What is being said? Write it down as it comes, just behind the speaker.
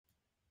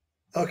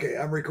Okay,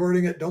 I'm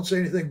recording it. Don't say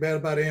anything bad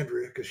about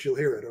Andrea because she'll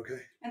hear it. Okay.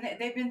 And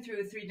they've been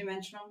through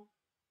three-dimensional.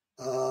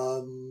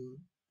 Um,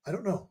 I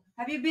don't know.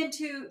 Have you been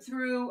to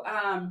through?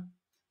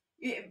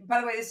 By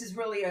the way, this is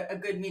really a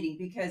good meeting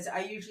because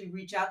I usually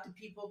reach out to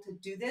people to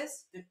do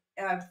this. The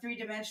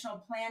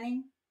three-dimensional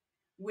planning,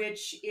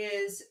 which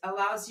is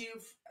allows you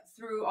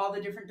through all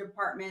the different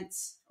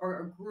departments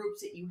or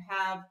groups that you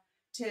have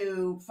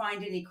to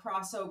find any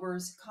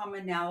crossovers,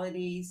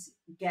 commonalities,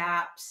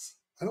 gaps.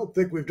 I don't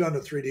think we've done the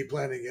 3D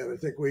planning yet. I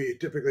think we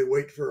typically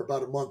wait for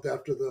about a month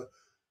after the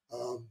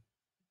um,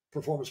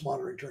 performance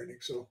monitoring training.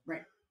 So,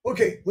 Right.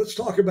 okay, let's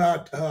talk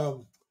about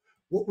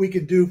what we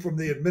can do from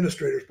the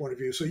administrator's point of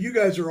view. So, you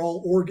guys are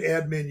all org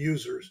admin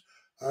users.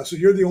 So,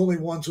 you're the only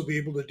ones who'll be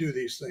able to do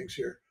these things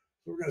here.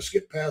 So, we're going to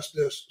skip past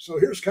this. So,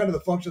 here's kind of the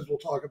functions we'll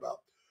talk about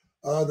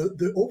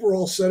the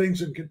overall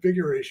settings and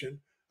configuration,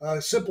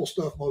 simple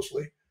stuff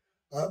mostly.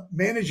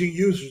 Managing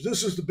users,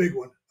 this is the big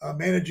one.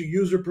 Managing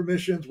user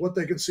permissions, what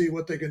they can see,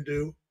 what they can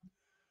do.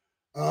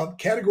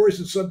 Categories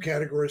and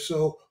subcategories.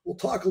 So we'll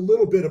talk a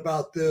little bit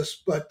about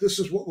this, but this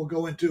is what we'll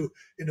go into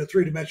in the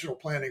three-dimensional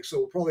planning. So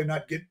we'll probably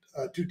not get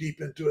too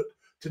deep into it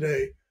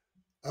today.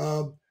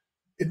 Um,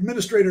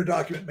 Administrator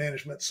document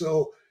management.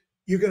 So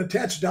you can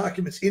attach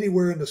documents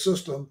anywhere in the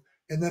system.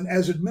 And then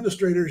as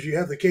administrators, you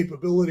have the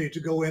capability to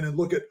go in and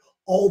look at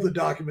all the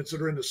documents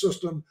that are in the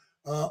system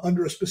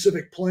under a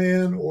specific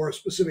plan or a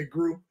specific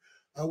group.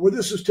 Where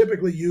this is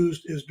typically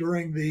used is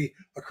during the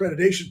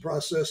accreditation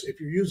process. If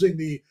you're using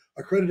the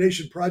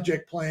accreditation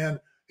project plan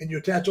and you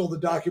attach all the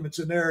documents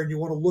in there and you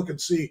want to look and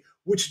see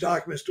which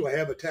documents do I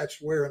have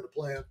attached where in the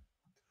plan.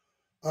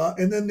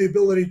 And then the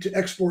ability to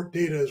export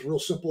data is real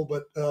simple,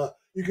 but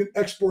you can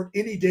export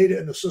any data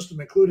in the system,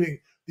 including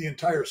the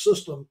entire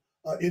system,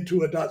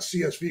 into a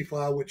 .csv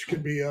file, which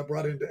can be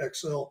brought into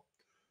Excel.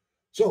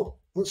 So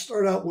let's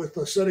start out with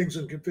settings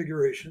and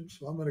configurations.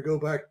 So I'm going to go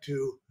back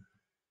to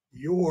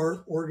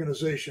your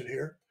organization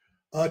here.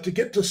 To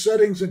get to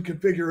settings and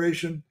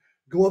configuration,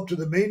 go up to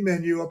the main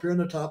menu up here on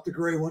the top, the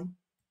gray one,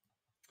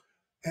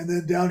 and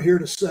then down here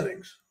to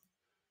settings.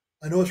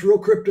 I know it's real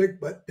cryptic,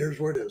 but here's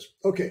where it is.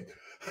 Okay,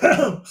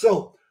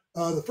 so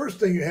the first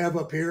thing you have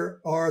up here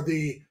are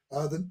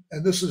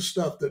and this is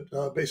stuff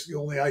that basically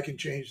only I can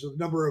change, the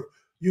number of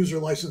user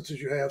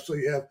licenses you have. So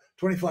you have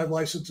 25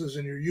 licenses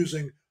and you're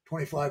using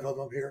 25 of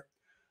them here.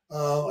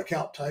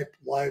 Account type,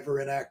 live or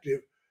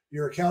inactive,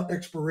 your account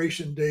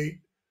expiration date,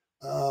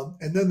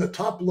 and then the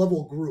top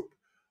level group.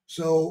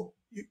 So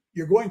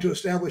you're going to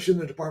establish in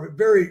the department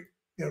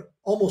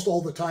almost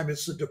all the time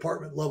it's the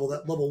department level,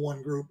 that level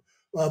one group,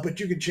 but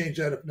you can change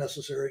that if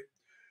necessary.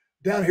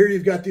 Down here,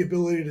 you've got the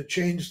ability to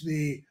change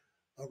the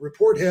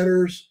report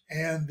headers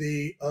and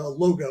the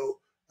logo.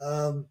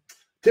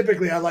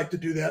 Typically, I like to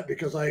do that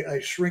because I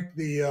shrink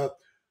the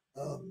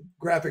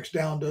graphics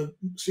down to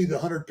see the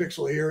 100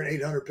 pixel here and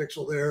 800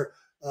 pixel there.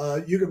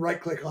 You can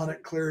right click on it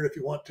and clear it if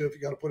you want to, if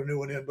you got to put a new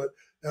one in, but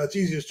it's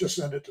easiest just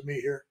send it to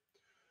me here.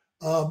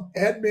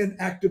 Admin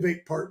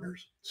activate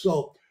partners.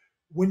 So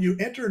when you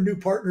enter new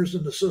partners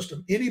in the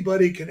system,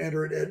 anybody can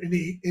enter it at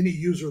any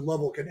user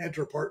level can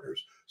enter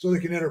partners. So they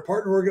can enter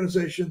partner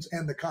organizations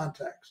and the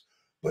contacts,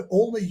 but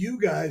only you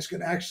guys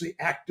can actually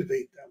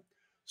activate them.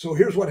 So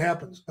here's what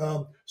happens.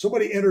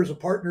 Somebody enters a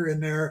partner in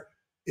there.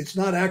 It's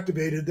not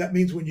activated. That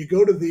means when you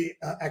go to the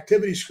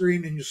activity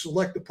screen and you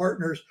select the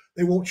partners,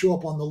 they won't show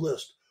up on the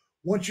list.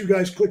 Once you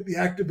guys click the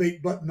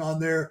activate button on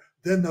there,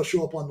 then they'll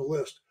show up on the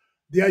list.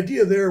 The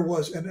idea there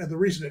was, and the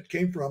reason it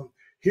came from,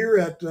 here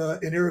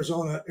in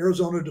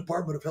Arizona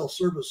Department of Health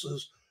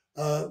Services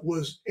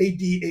was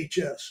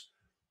ADHS.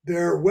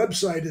 Their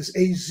website is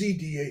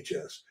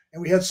AZDHS.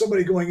 And we had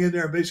somebody going in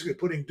there and basically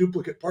putting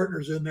duplicate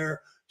partners in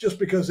there just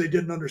because they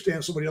didn't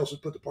understand somebody else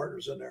had put the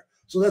partners in there.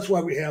 So that's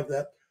why we have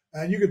that.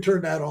 And you can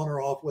turn that on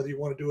or off whether you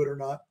want to do it or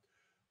not.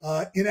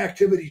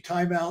 Inactivity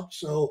timeout.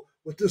 So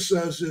what this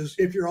says is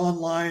if you're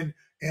online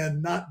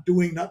and not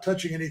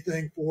touching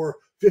anything for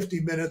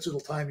 50 minutes, it'll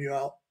time you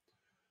out.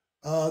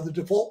 The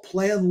default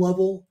plan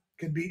level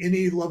can be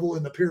any level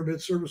in the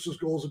pyramid: services,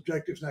 goals,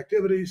 objectives, and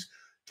activities.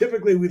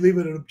 Typically, we leave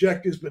it at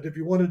objectives, but if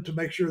you wanted to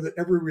make sure that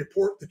every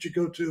report that you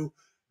go to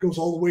goes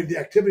all the way to the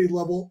activity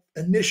level,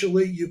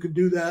 initially you can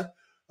do that,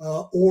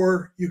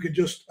 or you can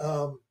just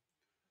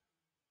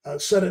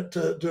set it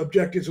to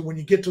objectives, and when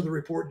you get to the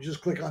report, you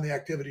just click on the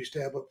activities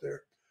tab up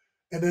there.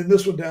 And then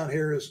this one down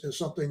here is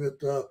something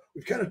that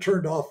we've kind of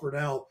turned off for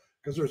now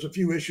because there's a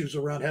few issues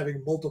around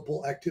having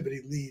multiple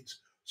activity leads.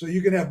 So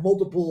you can have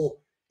multiple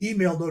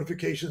email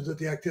notifications at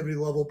the activity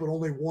level, but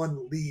only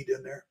one lead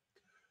in there.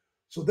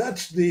 So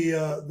that's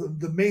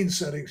the main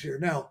settings here.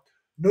 Now,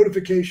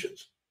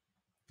 notifications.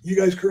 You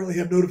guys currently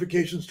have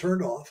notifications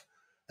turned off,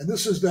 and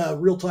this is the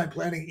real-time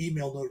planning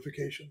email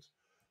notifications.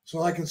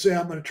 So I can say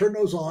I'm going to turn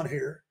those on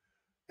here,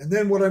 and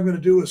then what I'm going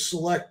to do is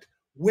select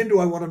when do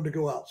I want them to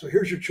go out. So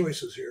here's your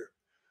choices here.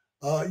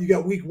 You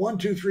got week 1,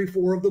 2, 3,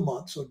 4 of the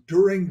month. So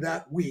during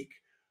that week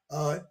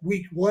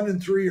 1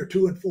 and 3 or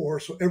 2 and 4.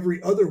 So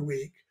every other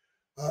week,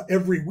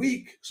 every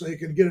week. So you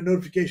can get a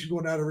notification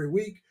going out every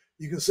week.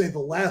 You can say the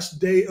last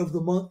day of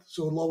the month.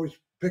 So it'll always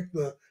pick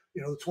the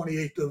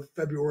 28th of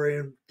February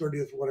and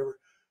 30th, whatever,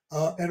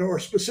 and or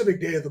a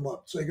specific day of the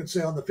month. So you can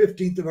say on the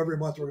 15th of every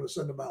month, we're going to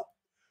send them out.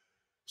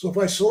 So if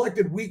I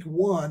selected week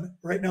 1,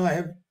 right now I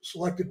have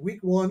selected week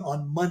 1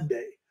 on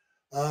Monday.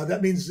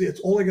 That means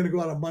it's only going to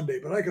go out on Monday,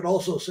 but I could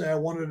also say I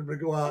wanted them to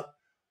go out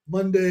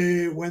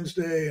Monday,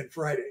 Wednesday, and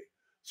Friday.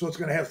 So it's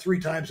going to have 3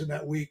 times in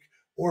that week.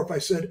 Or if I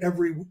said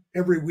every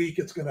week,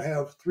 it's going to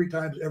have 3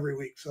 times every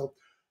week. So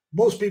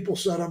most people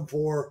set them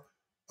for,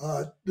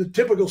 the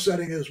typical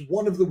setting is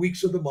one of the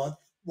weeks of the month.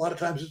 A lot of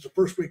times it's the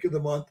first week of the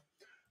month.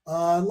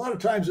 A lot of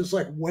times it's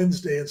like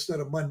Wednesday instead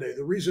of Monday.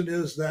 The reason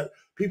is that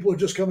people are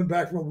just coming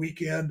back from a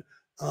weekend.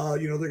 They're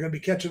going to be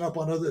catching up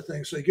on other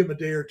things. So you give them a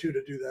day or two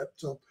to do that.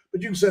 So,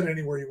 but you can set it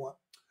anywhere you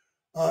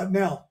want.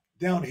 Now,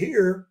 down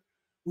here,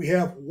 we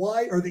have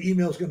why are the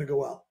emails going to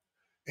go out?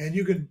 And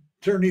you can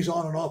turn these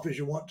on and off as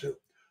you want to.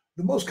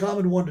 The most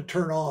common one to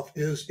turn off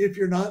is if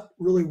you're not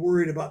really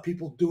worried about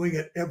people doing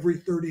it every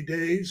 30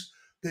 days,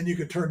 then you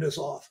can turn this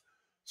off.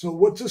 So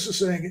what this is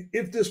saying,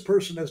 if this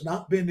person has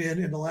not been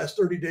in the last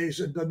 30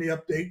 days and done the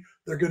update,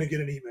 they're going to get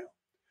an email.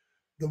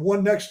 The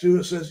one next to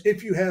it says,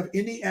 if you have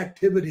any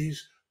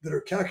activities that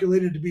are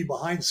calculated to be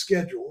behind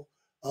schedule,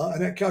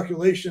 and that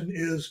calculation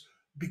is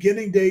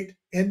beginning date,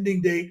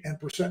 ending date, and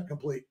percent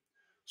complete.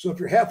 So if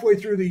you're halfway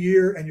through the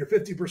year and you're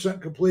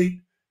 50%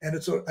 complete and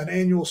it's an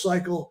annual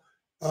cycle,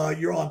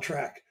 you're on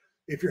track.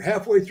 If you're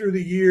halfway through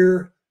the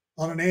year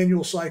on an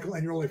annual cycle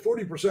and you're only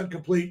 40%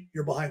 complete,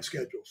 you're behind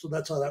schedule. So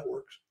that's how that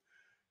works.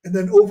 And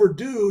then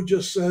overdue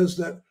just says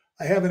that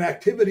I have an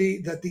activity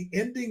that the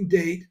ending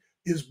date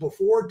is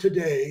before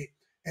today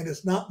and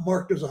it's not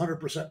marked as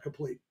 100%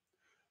 complete.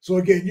 So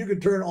again, you can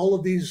turn all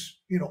of these,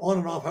 on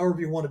and off, however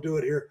you want to do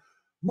it here.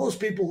 Most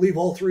people leave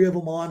all 3 of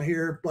them on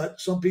here, but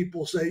some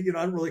people say, I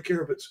don't really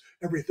care if it's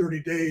every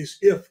 30 days.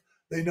 If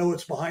they know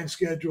it's behind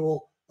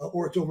schedule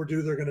or it's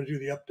overdue, they're going to do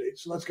the update.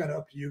 So that's kind of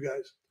up to you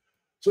guys.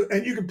 So,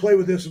 and you can play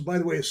with this. And by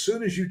the way, as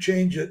soon as you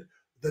change it,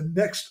 the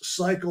next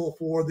cycle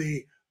for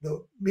the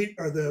meet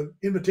or the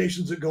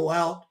invitations that go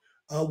out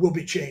will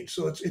be changed.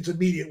 So it's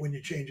immediate when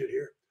you change it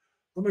here.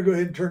 I'm going to go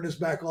ahead and turn this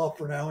back off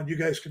for now, and you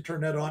guys can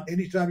turn that on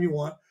anytime you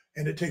want,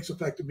 and it takes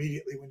effect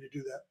immediately when you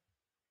do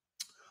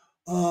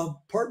that.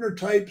 Partner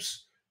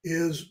types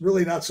is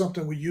really not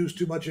something we use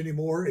too much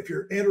anymore. If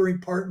you're entering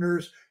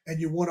partners and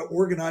you want to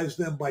organize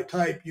them by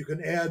type, you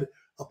can add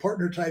a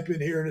partner type in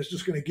here, and it's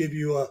just going to give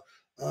you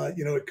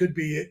it could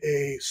be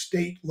a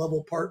state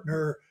level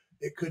partner.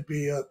 It could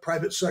be a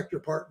private sector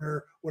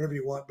partner, whatever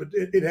you want, but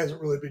it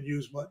hasn't really been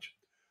used much.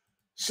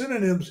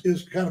 Synonyms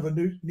is kind of a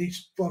neat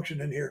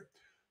function in here.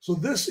 So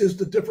this is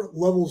the different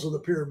levels of the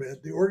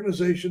pyramid: the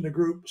organization, the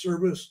group,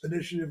 service,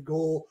 initiative,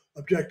 goal,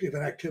 objective,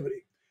 and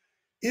activity.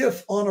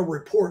 If on a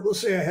report, let's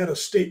say I had a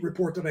state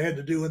report that I had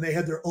to do and they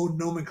had their own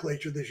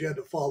nomenclature that you had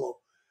to follow,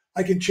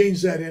 I can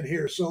change that in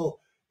here. So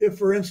if,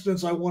 for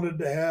instance, I wanted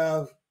to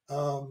have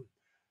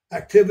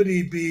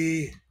activity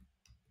be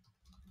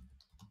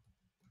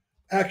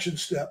action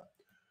step,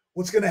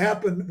 what's going to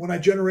happen when I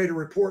generate a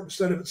report,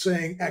 instead of it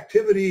saying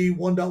activity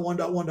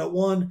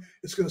 1.1.1.1,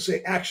 it's going to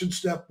say action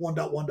step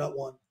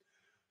 1.1.1.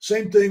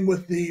 Same thing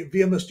with the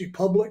VMSG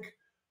public.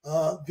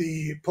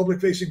 The public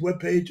facing web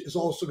page is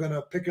also going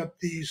to pick up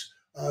these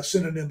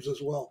synonyms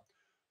as well.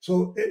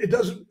 So it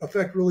doesn't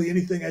affect really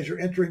anything as you're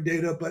entering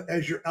data, but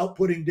as you're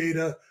outputting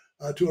data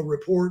to a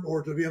report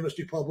or to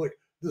VMSG public,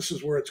 this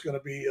is where it's going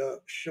to be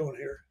shown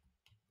here.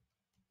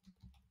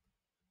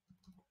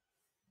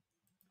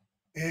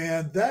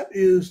 And that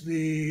is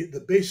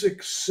the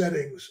basic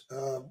settings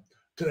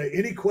today.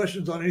 Any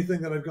questions on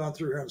anything that I've gone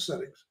through here on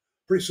settings?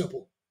 Pretty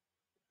simple.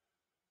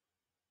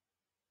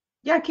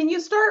 Yeah, can you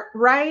start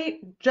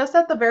right just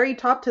at the very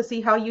top to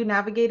see how you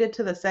navigated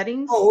to the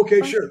settings? Oh,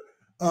 okay, sure.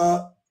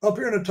 Up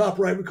here in the top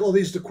right, we call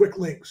these the quick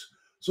links.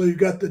 So you've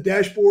got the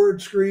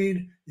dashboard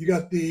screen, you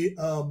got the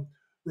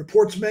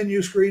reports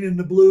menu screen in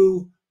the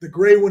blue, the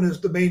gray one is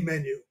the main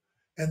menu,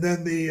 and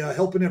then the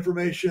help and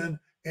information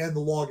and the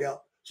logout.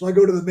 So I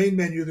go to the main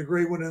menu, the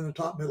gray one in the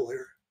top middle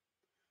here,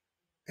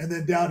 and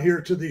then down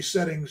here to the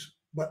settings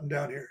button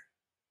down here.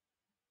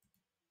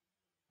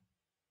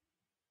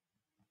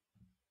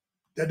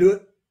 Did I do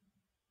it?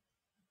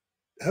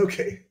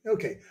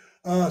 Okay.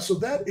 So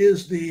that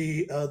is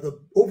the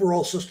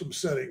overall system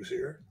settings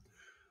here.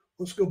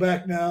 Let's go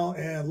back now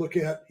and look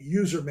at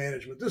user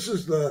management. This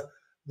is the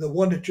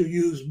one that you'll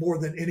use more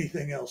than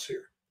anything else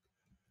here.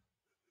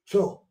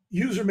 So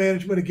user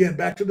management, again,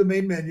 back to the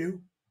main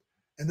menu,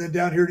 and then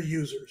down here to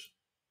users.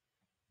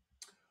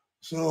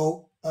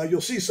 So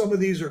you'll see some of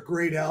these are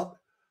grayed out.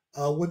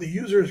 When the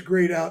user is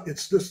grayed out,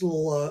 it's this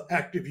little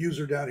active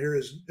user down here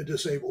is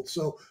disabled.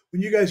 So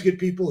when you guys get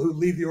people who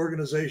leave the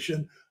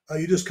organization,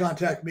 you just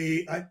contact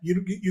me.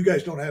 You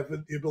guys don't have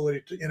the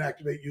ability to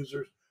inactivate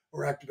users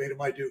or activate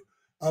them. I do.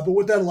 But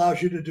what that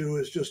allows you to do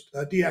is just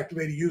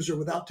deactivate a user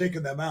without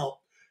taking them out.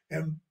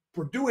 And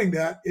for doing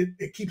that,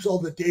 it keeps all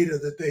the data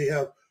that they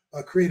have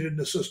created in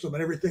the system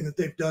and everything that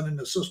they've done in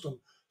the system.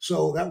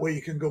 So that way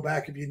you can go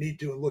back if you need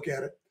to and look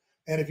at it.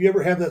 And if you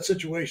ever have that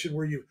situation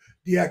where you've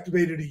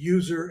deactivated a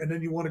user and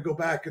then you want to go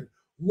back and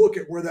look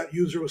at where that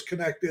user was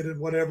connected and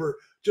whatever,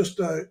 just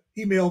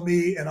email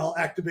me and I'll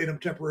activate them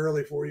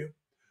temporarily for you.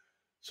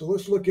 So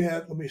let's look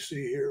at, let me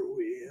see here.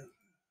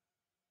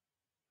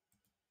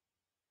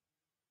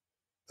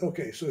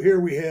 Okay, so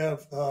here we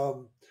have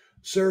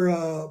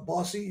Sarah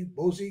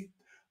Bosey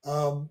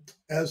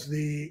as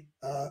the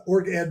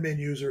org admin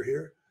user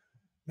here.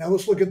 Now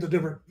let's look at the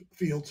different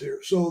fields here.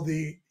 So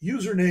the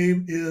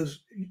username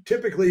is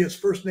typically it's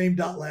first name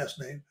dot last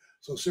name.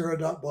 So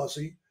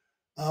Sarah.Bossy.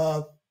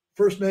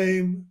 First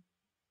name,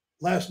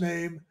 last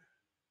name.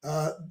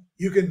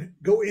 You can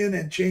go in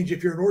and change,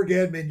 if you're an org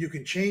admin, you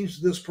can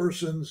change this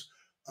person's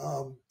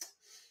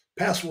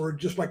password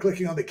just by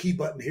clicking on the key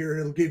button here.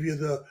 It'll give you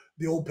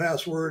the old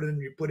password and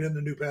you put in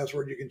the new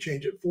password. You can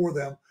change it for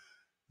them.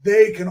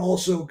 They can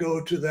also go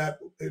to that,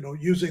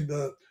 using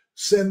the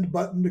send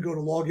button to go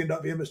to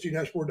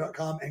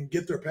login.vmsgdashboard.com and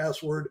get their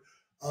password.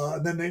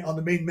 And then on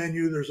the main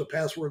menu, there's a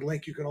password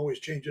link. You can always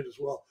change it as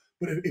well.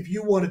 But if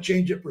you want to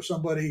change it for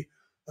somebody,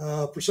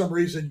 for some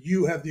reason,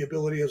 you have the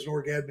ability as an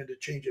org admin to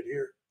change it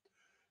here.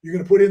 You're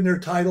going to put in their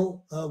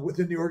title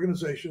within the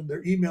organization,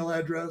 their email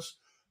address,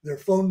 their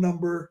phone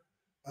number.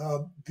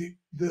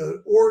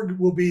 The org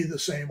will be the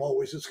same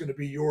always. It's going to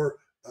be your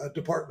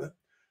department.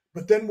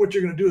 But then what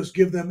you're going to do is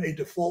give them a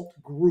default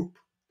group.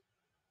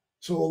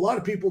 So a lot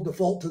of people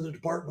default to the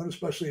department,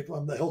 especially if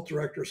I'm the health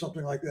director or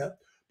something like that.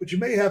 But you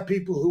may have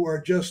people who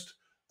are just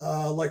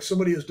like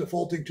somebody is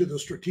defaulting to the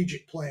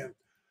strategic plan.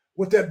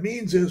 What that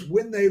means is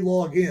when they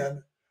log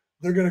in,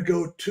 they're going to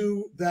go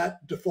to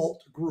that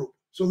default group.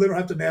 So they don't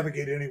have to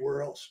navigate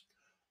anywhere else.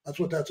 That's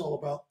what that's all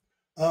about.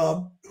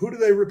 Who do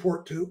they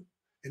report to?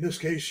 In this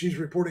case, she's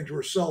reporting to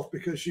herself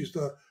because she's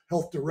the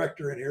health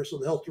director in here. So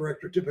the health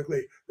director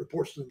typically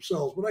reports to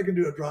themselves. But I can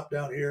do a drop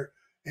down here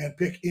and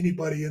pick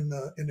anybody in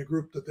the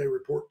group that they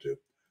report to.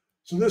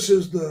 So this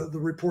is the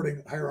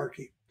reporting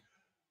hierarchy.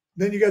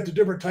 Then you got the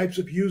different types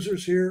of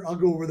users here. I'll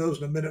go over those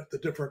in a minute, the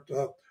different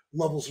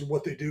levels and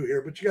what they do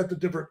here. But you got the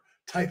different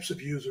types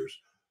of users.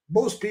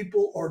 Most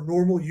people are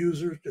normal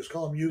users, just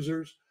call them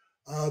users.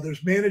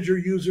 There's manager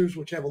users,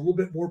 which have a little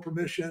bit more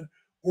permission,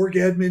 org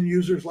admin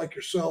users like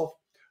yourself.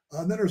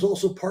 And then there's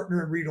also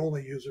partner and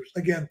read-only users.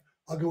 Again,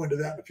 I'll go into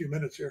that in a few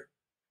minutes here.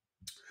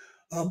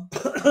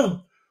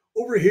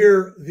 Over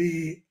here,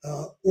 the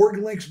org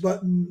links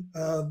button,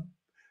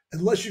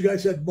 unless you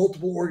guys had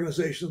multiple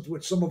organizations,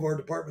 which some of our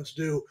departments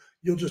do,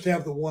 you'll just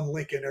have the one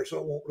link in there, so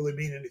it won't really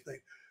mean anything.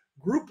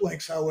 Group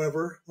links,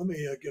 however, let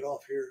me get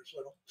off here so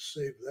I don't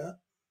save that.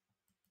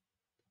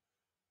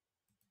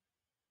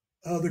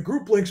 The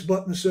group links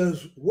button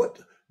says, what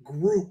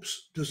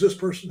groups does this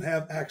person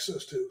have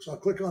access to? So I'll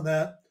click on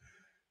that.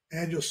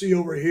 And you'll see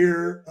over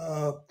here,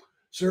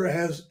 Sarah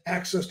has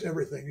access to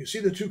everything. You see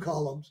the two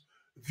columns.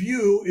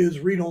 View is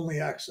read-only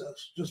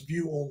access, just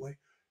view only.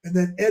 And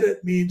then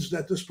edit means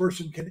that this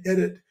person can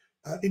edit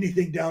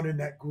anything down in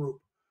that group.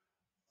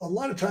 A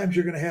lot of times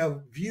you're going to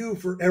have view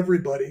for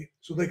everybody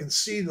so they can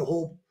see the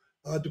whole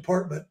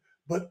department,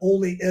 but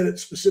only edit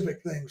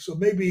specific things. So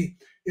maybe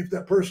if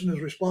that person is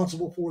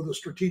responsible for the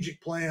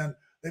strategic plan,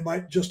 they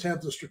might just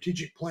have the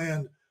strategic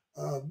plan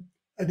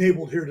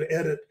enabled here to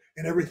edit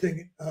and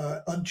everything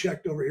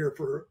unchecked over here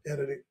for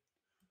editing.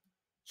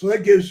 So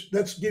that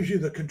gives you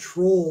the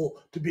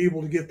control to be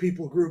able to give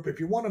people a group. If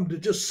you want them to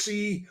just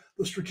see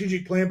the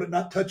strategic plan but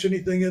not touch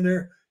anything in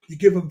there, you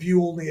give them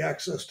view only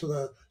access to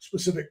the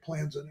specific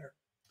plans in there.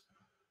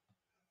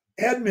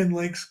 Admin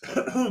links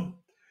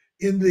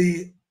in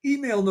the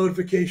email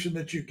notification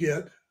that you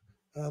get.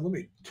 Let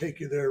me take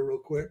you there real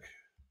quick.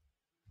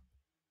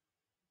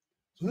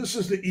 So this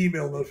is the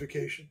email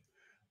notification.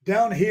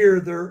 Down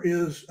here, there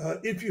is,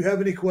 if you have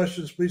any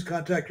questions, please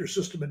contact your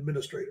system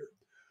administrator.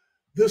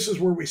 This is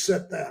where we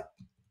set that.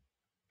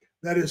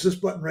 That is this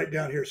button right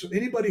down here. So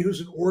anybody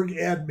who's an org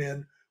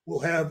admin will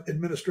have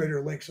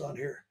administrator links on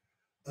here.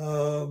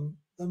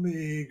 Let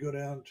me go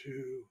down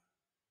to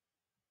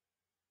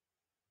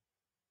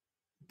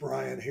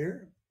Brian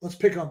here. Let's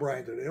pick on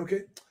Brian today,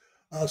 okay?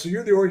 So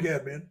you're the org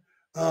admin.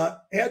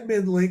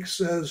 Admin link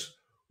says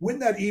when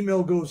that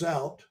email goes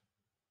out,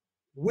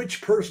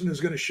 which person is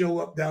going to show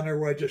up down there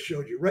where I just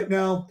showed you. Right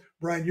now,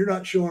 Brian, you're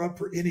not showing up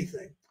for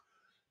anything.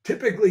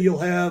 Typically, you'll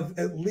have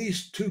at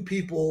least two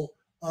people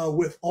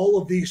with all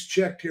of these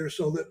checked here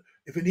so that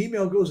if an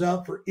email goes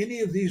out for any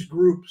of these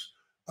groups,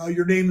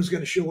 your name is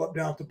going to show up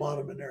down at the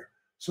bottom in there.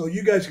 So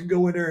you guys can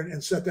go in there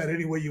and set that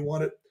any way you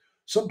want it.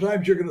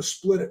 Sometimes you're going to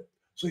split it.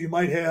 So you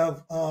might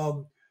have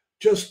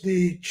just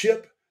the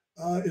chip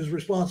is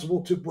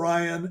responsible to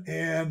Brian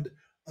and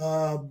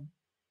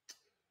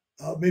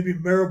maybe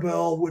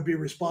Maribel would be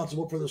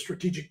responsible for the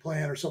strategic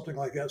plan or something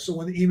like that. So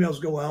when the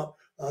emails go out,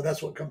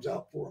 that's what comes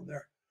out for them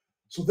there.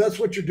 So that's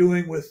what you're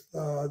doing with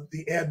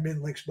the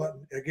admin links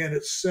button. Again,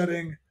 it's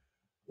setting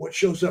what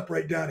shows up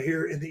right down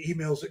here in the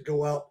emails that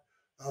go out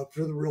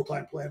for the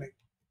real-time planning.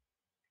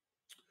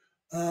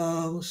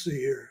 Let's see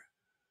here.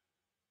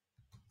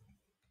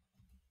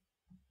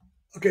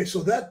 Okay,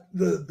 so that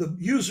the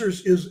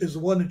users is the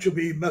one that you'll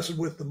be messing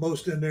with the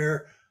most in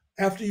there.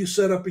 After you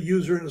set up a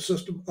user in the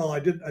system, oh, I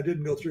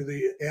didn't go through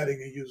the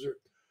adding a user.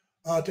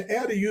 To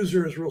add a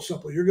user is real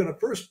simple. You're going to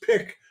first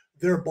pick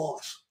their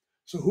boss,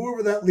 so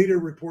whoever that leader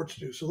reports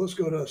to. So let's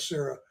go to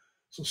Sarah.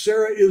 So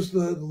Sarah is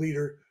the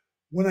leader.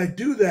 When I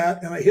do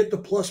that and I hit the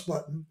plus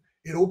button,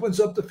 it opens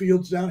up the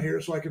fields down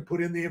here so I can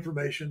put in the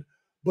information.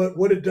 But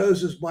what it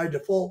does is by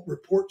default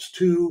reports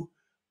to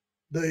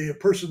the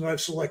person that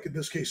I've selected, in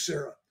this case,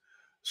 Sarah.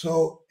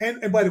 So,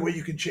 and by the way,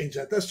 you can change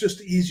that. That's just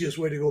the easiest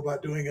way to go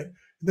about doing it. And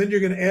then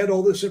you're going to add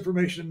all this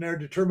information in there,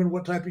 determine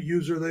what type of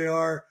user they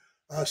are,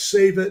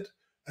 save it.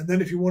 And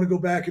then if you want to go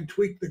back and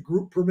tweak the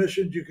group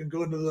permissions, you can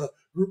go into the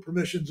group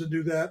permissions and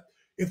do that.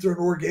 If they're an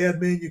org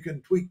admin, you can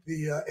tweak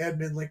the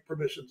admin link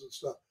permissions and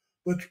stuff.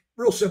 But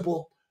real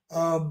simple.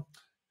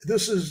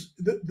 This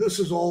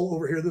is all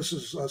over here. This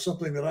is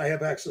something that I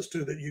have access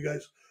to that you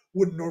guys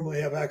wouldn't normally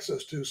have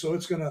access to. So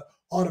it's going to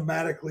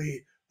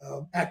automatically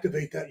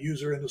activate that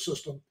user in the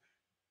system.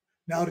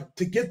 Now,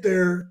 to get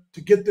their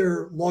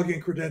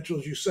login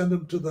credentials, you send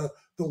them to the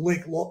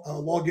link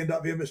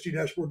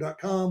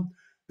login.vmsg-dashboard.com.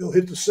 They'll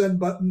hit the send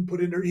button,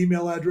 put in their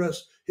email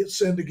address, hit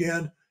send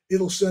again.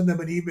 It'll send them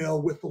an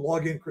email with the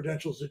login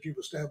credentials that you've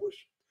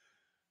established.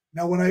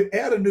 Now, when I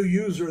add a new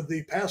user,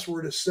 the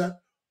password is set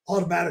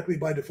automatically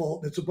by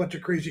default. It's a bunch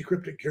of crazy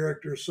cryptic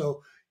characters.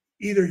 So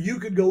either you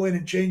could go in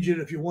and change it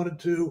if you wanted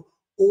to,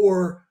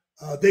 or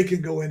they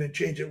can go in and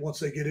change it once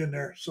they get in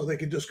there. So they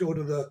can just go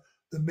to the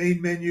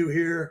main menu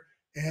here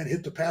and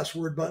hit the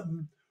password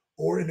button,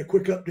 or in the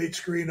quick update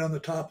screen on the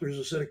top, there's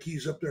a set of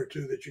keys up there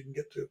too that you can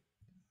get to.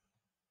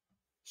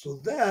 So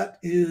that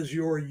is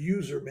your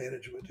user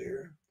management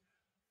here.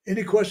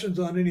 Any questions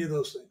on any of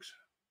those things?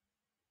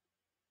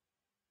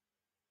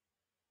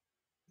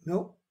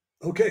 No?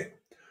 Okay.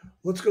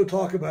 Let's go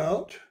talk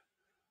about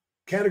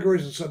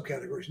categories and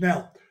subcategories.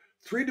 Now,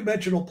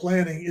 three-dimensional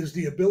planning is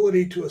the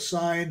ability to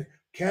assign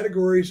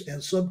categories and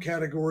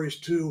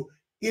subcategories to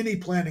any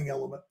planning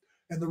element.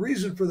 And the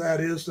reason for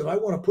that is that I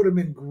want to put them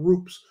in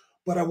groups,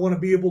 but I want to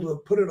be able to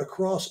put it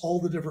across all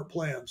the different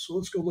plans. So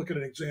let's go look at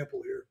an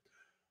example here.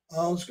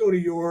 Let's go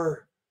to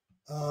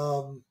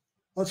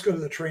let's go to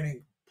the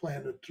training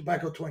plan, the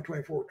Tobacco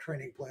 2024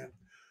 training plan.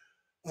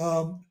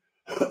 So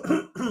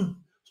I'm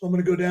going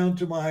to go down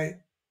to my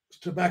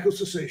tobacco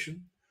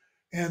cessation.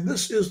 And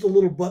this is the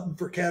little button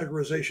for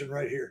categorization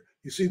right here.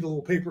 You see the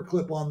little paper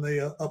clip on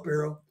the up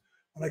arrow.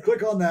 When I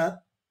click on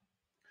that,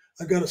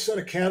 I've got a set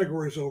of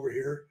categories over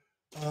here.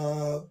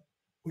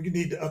 We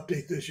need to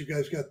update this. You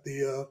guys got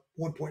the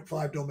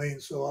 1.5 domain,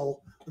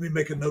 so let me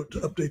make a note to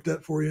update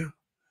that for you.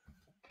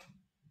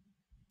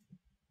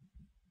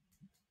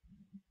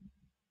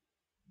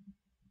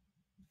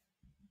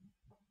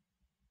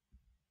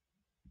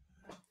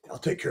 I'll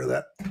take care of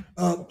that.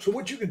 So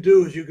what you can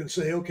do is you can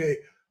say, okay,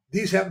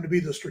 these happen to be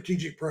the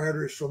strategic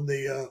priorities from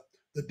the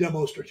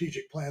demo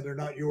strategic plan. They're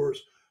not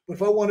yours. But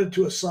if I wanted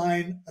to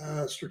assign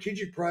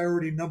strategic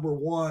priority number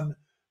 1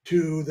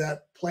 to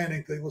that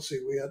planning thing, let's see,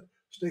 we had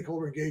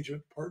stakeholder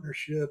engagement,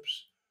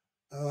 partnerships.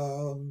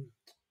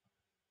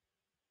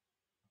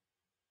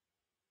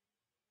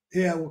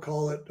 Yeah, we'll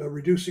call it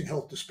reducing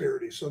health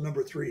disparities. So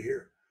number 3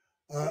 here.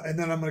 And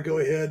then I'm going to go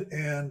ahead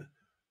and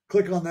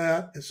click on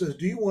that. It says,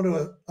 do you want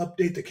to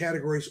update the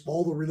categories of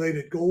all the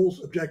related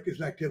goals, objectives,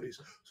 and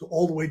activities? So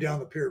all the way down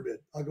the pyramid.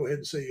 I'll go ahead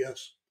and say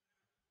yes.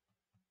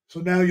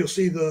 So now you'll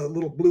see the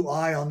little blue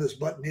eye on this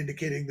button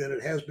indicating that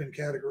it has been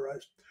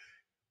categorized.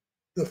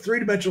 The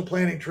three-dimensional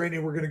planning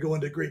training, we're going to go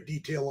into great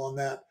detail on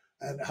that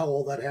and how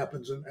all that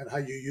happens and how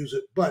you use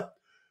it. But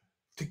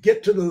to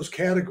get to those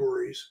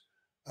categories,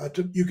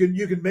 you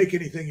can make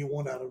anything you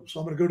want out of them.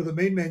 So I'm going to go to the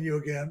main menu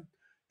again,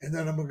 and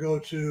then I'm going to go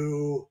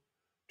to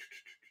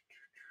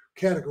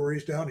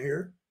categories down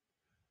here.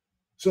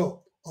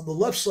 So on the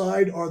left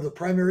side are the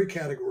primary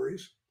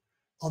categories.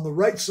 On the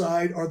right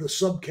side are the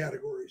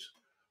subcategories.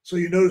 So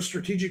you notice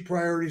strategic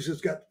priorities has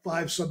got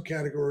 5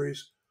 subcategories.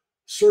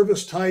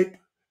 Service type,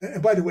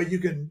 and by the way, you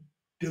can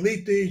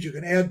delete these, you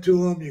can add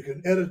to them, you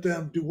can edit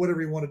them, do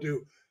whatever you want to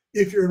do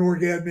if you're an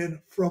org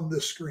admin from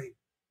this screen.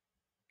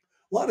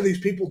 A lot of these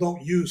people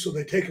don't use, so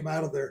they take them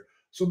out of there.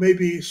 So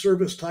maybe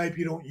service type,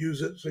 you don't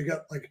use it. So you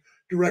got like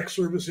direct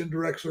service,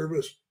 indirect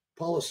service,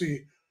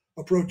 policy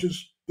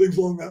approaches, things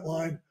along that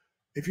line.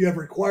 If you have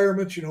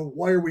requirements,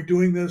 why are we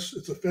doing this?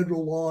 It's a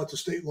federal law, it's a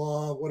state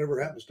law, whatever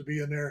happens to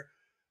be in there.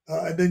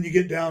 And then you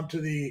get down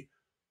to the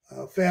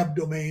fab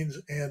domains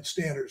and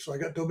standards. So I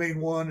got domain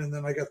 1, and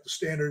then I got the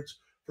standards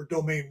for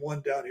domain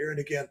 1 down here. And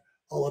again,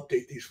 I'll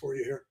update these for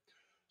you here.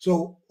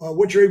 So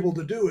what you're able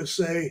to do is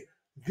say,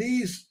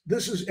 this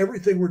is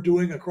everything we're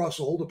doing across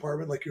the whole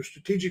department, like your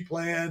strategic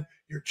plan,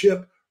 your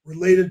chip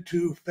related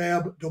to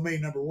fab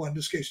domain number 1. In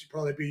this case, it'd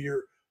probably be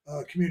your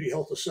community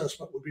health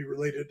assessment would be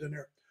related in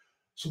there.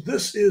 So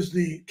this is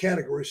the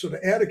category. So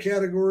to add a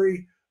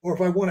category, or if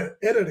I want to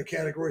edit a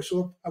category, so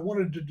if I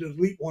wanted to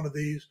delete one of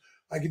these,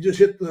 I can just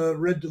hit the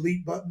red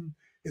delete button.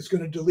 It's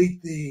going to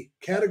delete the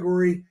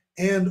category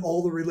and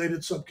all the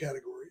related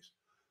subcategories.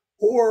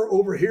 Or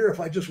over here, if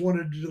I just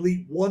wanted to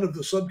delete one of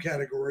the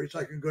subcategories,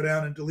 I can go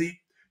down and delete.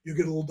 You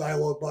get a little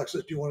dialog box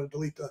that you want to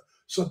delete the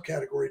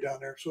subcategory down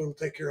there. So it'll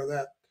take care of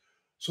that.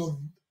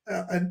 So,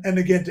 and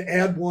again, to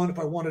add one, if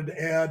I wanted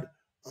to add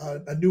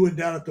a new one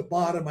down at the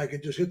bottom, I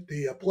can just hit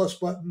the plus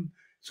button.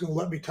 It's going to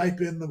let me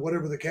type in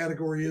whatever the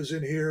category is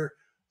in here.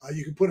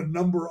 You can put a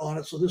number on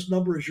it. So this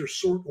number is your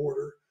sort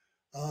order.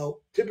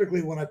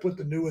 Typically, when I put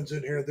the new ones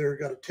in here, they've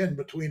got a 10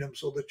 between them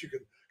so that you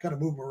can kind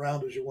of move them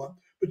around as you want.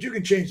 But you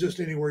can change this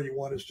to anywhere you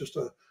want. It's just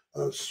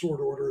a sort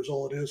order is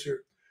all it is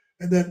here.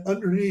 And then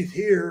underneath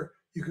here,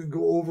 you can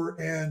go over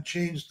and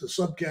change the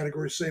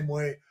subcategory same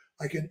way.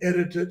 I can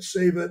edit it,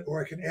 save it,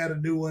 or I can add a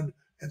new one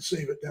and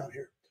save it down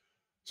here.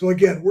 So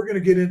again, we're going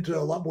to get into a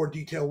lot more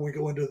detail when we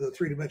go into the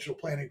three-dimensional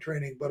planning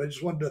training, but I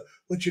just wanted to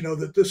let you know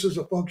that this is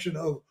a function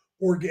of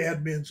org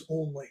admins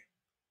only.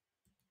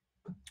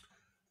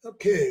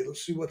 Okay,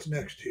 let's see what's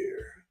next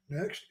here.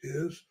 Next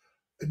is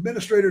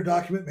administrator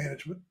document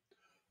management.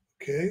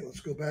 Okay,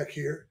 let's go back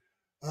here.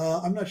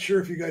 I'm not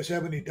sure if you guys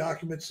have any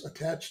documents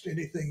attached to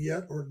anything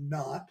yet or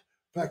not.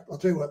 In fact, I'll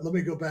tell you what, let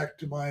me go back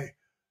to my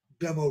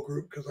demo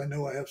group because I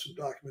know I have some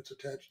documents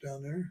attached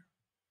down there.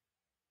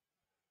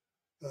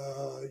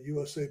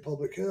 USA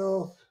Public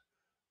Health,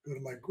 go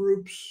to my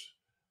groups.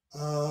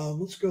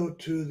 Let's go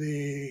to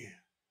the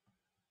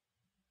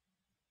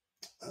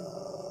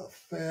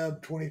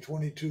FAB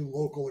 2022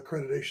 local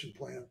accreditation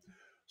plan.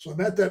 So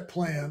I'm at that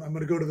plan. I'm going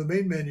to go to the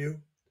main menu.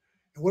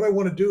 And what I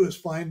want to do is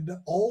find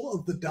all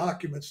of the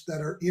documents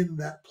that are in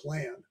that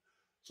plan.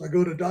 So I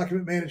go to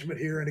document management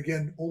here. And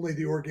again, only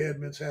the org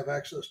admins have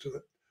access to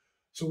it.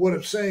 So what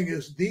I'm saying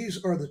is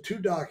these are the two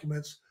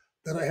documents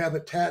that I have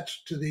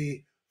attached to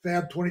the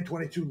FAB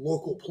 2022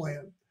 local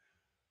plan.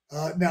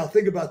 Now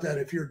think about that.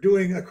 If you're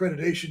doing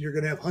accreditation, you're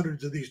going to have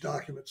hundreds of these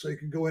documents. So you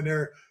can go in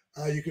there,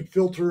 you can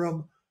filter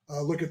them,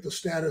 look at the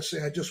status,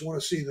 say, I just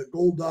want to see the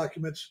gold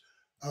documents.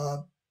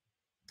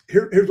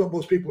 Here's what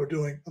most people are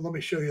doing. And let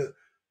me show you.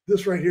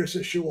 This right here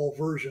says show all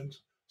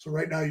versions. So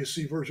right now you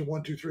see version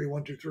 123,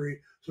 123.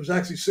 So there's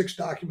actually 6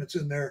 documents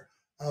in there,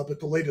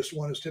 but the latest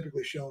one is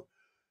typically shown.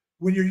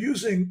 When you're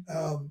using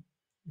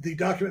the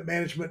document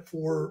management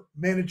for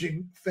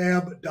managing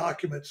FAB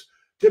documents,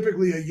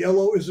 typically a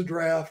yellow is a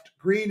draft,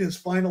 green is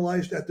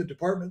finalized at the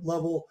department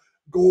level,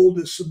 gold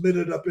is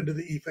submitted up into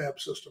the EFAB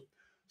system.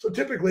 So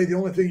typically the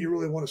only thing you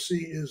really want to see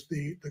is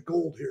the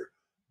gold here.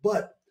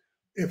 But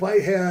if I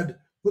had,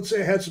 let's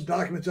say I had some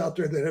documents out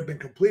there that have been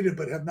completed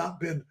but have not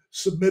been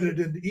submitted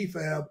into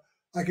EFAB,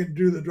 I can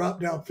do the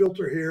drop-down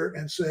filter here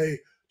and say,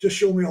 just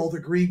show me all the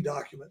green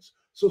documents.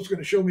 So it's going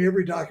to show me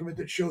every document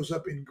that shows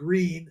up in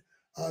green.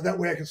 That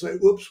way I can say,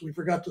 oops, we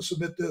forgot to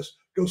submit this.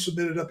 Go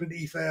submit it up into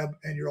EFAB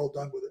and you're all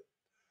done with it.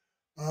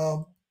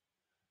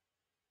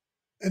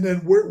 And then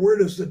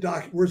where's the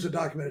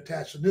document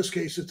attached? In this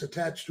case, it's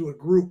attached to a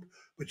group,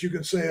 but you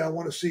can say, I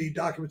want to see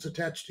documents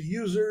attached to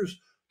users,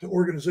 to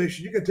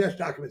organization. You can attach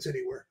documents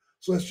anywhere.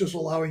 So that's just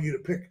allowing you to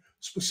pick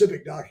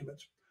specific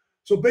documents.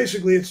 So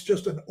basically, it's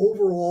just an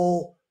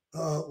overall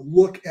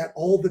look at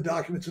all the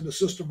documents in the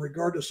system,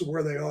 regardless of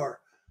where they are.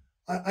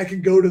 I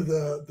can go to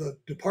the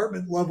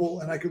department level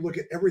and I can look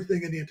at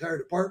everything in the entire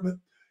department.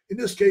 In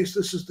this case,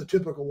 this is the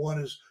typical one,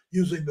 is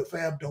using the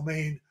FAB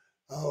domain.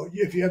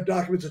 If you have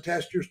documents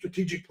attached to your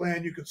strategic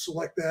plan, you can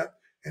select that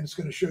and it's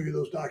going to show you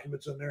those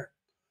documents in there.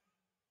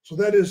 So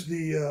that is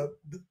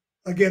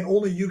again,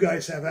 only you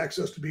guys have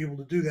access to be able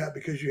to do that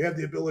because you have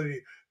the ability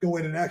to go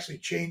in and actually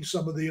change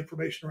some of the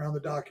information around the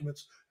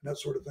documents and that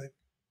sort of thing.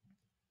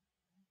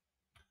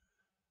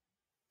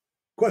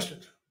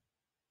 Questions?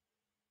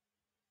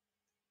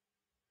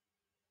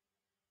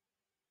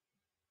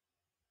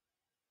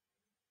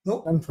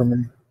 Nope. None for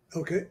me.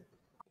 Okay.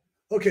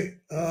 Okay.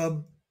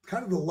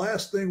 Kind of the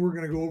last thing we're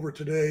going to go over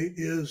today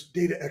is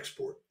data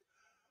export.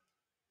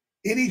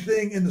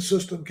 Anything in the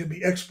system can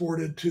be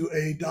exported to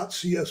a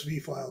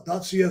 .csv file.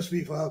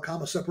 .csv file,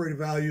 comma separated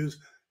values,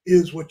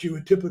 is what you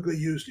would typically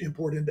use to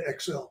import into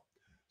Excel.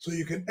 So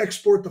you can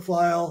export the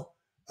file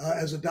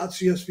as a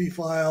 .csv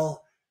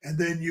file, and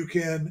then you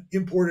can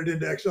import it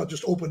into Excel.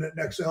 Just open it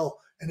in Excel,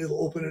 and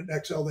it'll open it in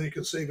Excel. Then you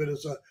can save it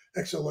as a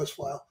XLS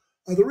file.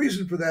 The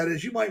reason for that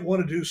is you might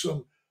want to do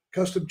some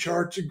custom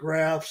charts and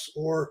graphs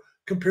or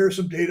compare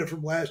some data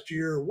from last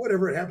year, or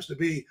whatever it happens to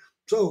be.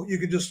 So you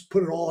can just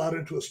put it all out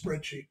into a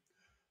spreadsheet.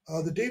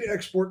 The data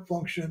export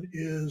function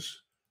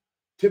is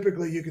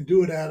typically you can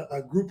do it at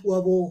a group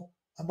level.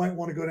 I might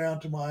want to go down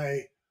to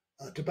my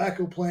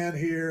tobacco plan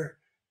here,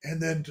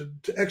 and then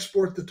to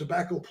export the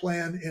tobacco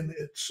plan in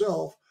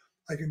itself,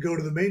 I can go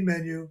to the main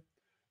menu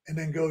and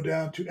then go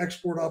down to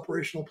export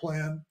operational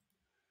plan.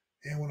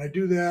 And when I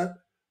do that,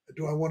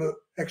 do I want to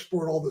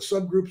export all the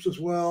subgroups as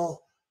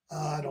well?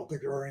 I don't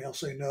think there are any. I'll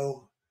say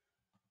no.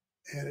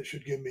 And it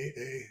should give me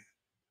a,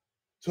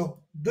 so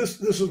this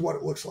is what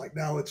it looks like.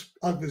 Now it's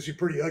obviously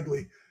pretty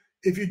ugly.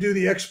 If you do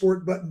the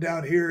export button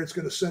down here, it's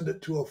going to send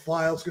it to a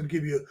file. It's going to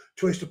give you a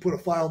choice to put a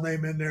file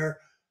name in there.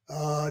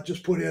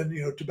 Just put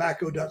in,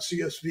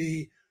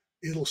 tobacco.csv.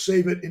 It'll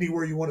save it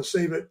anywhere you want to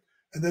save it.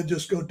 And then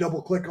just go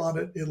double click on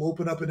it. It'll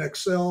open up in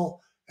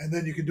Excel. and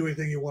then you can do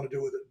anything you want to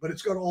do with it. But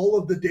it's got all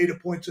of the data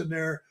points in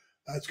there.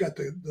 It's got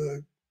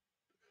the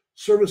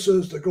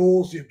services, the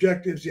goals, the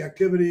objectives, the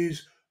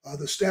activities,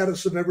 the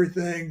status of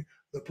everything,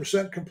 the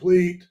percent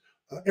complete,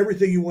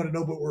 everything you want to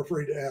know, but we're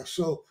afraid to ask.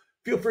 So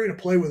feel free to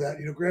play with that.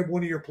 Grab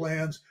one of your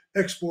plans,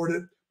 export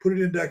it, put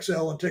it into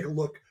Excel, and take a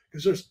look,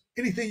 because there's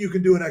anything you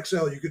can do in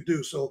Excel, you could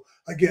do. So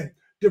again,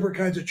 different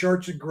kinds of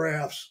charts and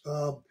graphs,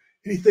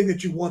 anything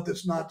that you want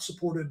that's not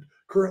supported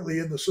currently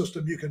in the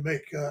system, you can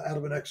make out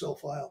of an Excel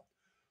file.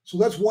 So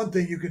that's one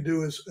thing you can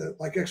do, is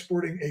like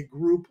exporting a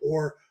group,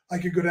 or I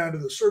can go down to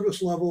the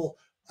service level.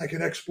 I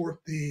can export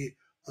the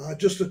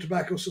just the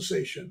tobacco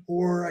cessation,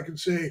 or I can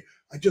say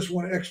I just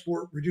want to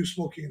export reduce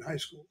smoking in high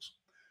schools.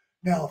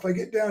 Now, if I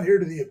get down here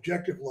to the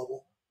objective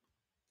level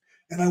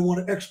and I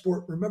want to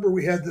export, remember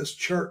we had this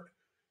chart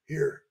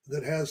here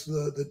that has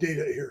the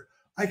data here.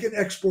 I can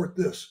export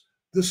this.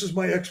 This is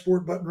my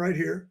export button right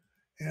here.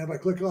 And if I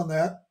click on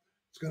that,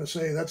 it's going to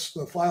say that's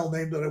the file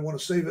name that I want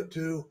to save it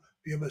to,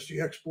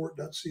 VMSG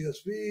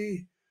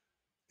export.csv.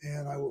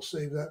 And I will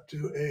save that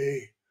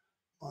to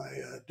my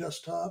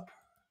desktop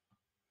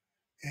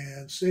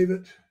and save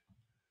it.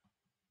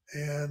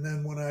 And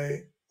then when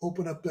I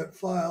open up that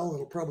file,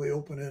 it'll probably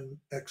open in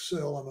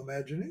Excel, I'm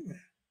imagining.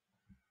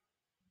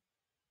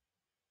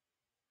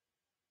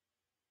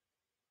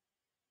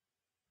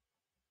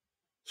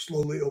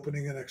 Slowly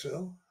opening in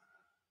Excel.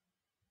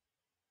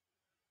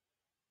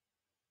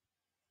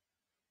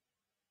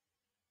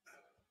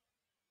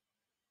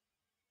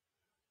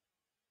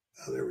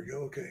 Oh, there we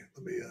go. Okay,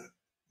 let me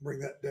bring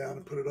that down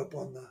and put it up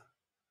on the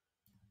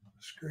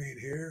screen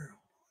here.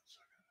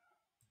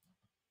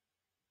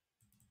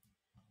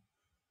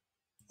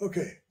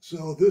 Okay,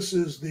 so this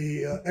is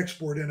the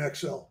export in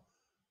Excel.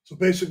 So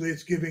basically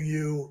it's giving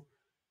you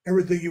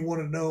everything you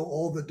want to know,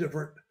 all the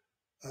different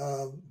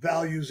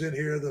values in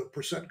here, the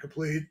percent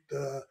complete,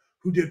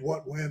 who did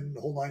what, when,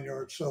 the whole 9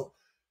 yards. So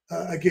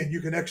again,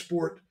 you can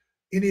export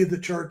any of the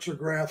charts or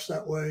graphs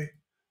that way.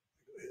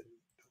 Go ahead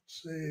and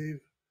save,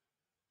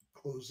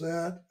 close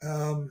that.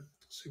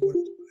 Let's see what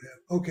we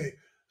have. Okay,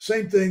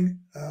 same thing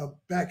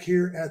back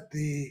here at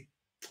the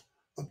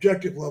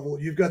objective level.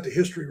 You've got the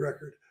history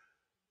record.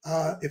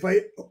 If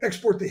I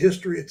export the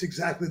history, it's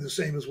exactly the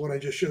same as what I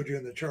just showed you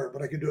in the chart,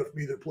 but I can do it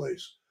from either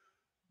place.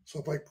 So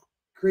if I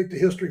create the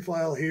history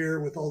file here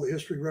with all the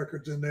history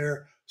records in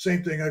there,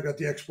 same thing, I've got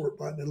the export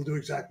button. It'll do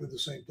exactly the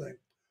same thing.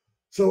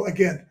 So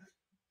again,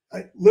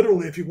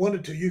 literally, if you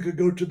wanted to, you could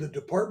go to the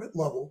department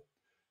level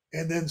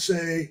and then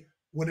say,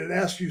 when it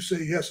asks you,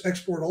 say, yes,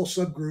 export all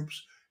subgroups,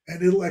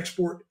 and it'll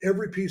export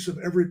every piece of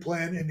every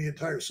plan in the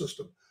entire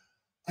system.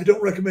 I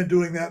don't recommend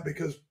doing that,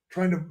 because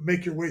trying to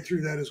make your way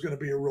through that is going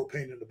to be a real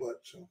pain in the butt.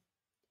 So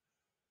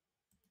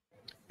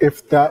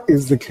if that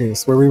is the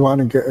case, where we want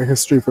to get a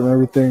history from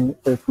everything,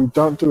 if we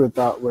don't do it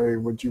that way,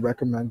 would you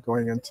recommend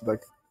going into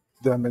like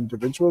them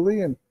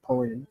individually and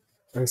pulling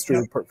a history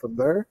report from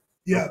there?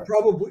 Yeah,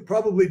 Okay.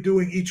 probably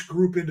doing each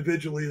group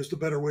individually is the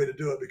better way to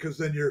do it, because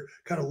then you're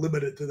kind of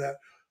limited to that.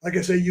 Like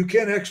I say, you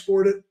can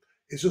export it.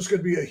 It's just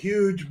going to be a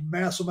huge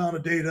mass amount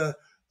of data,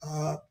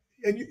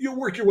 and you'll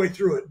work your way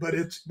through it, but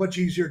it's much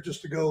easier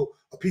just to go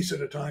a piece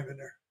at a time in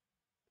there.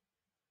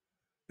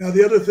 Now,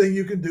 the other thing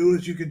you can do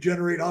is you can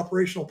generate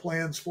operational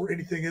plans for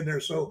anything in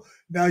there. So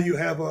now you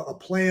have a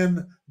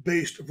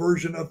plan-based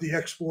version of the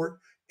export,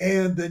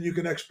 and then you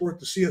can export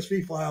the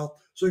CSV file,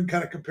 so you can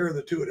kind of compare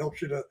the two. It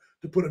helps you to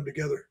put them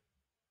together.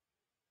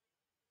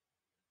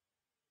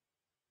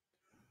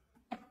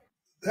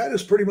 That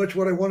is pretty much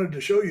what I wanted to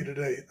show you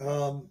today.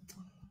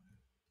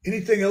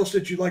 Anything else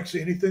that you'd like to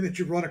see? Anything that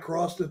you've run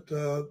across that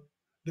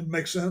didn't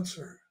make sense?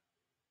 Or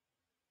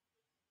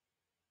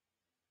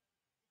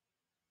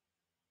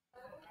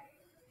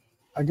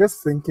I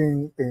guess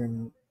thinking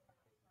in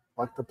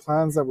like the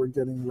plans that we're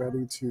getting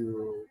ready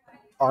to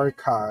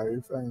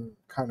archive and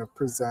kind of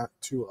present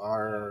to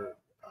our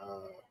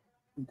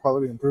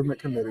quality improvement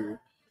committee,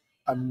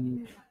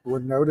 we're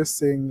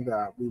noticing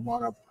that we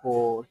want to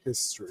pull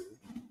history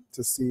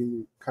to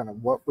see kind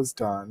of what was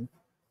done.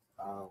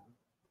 Um,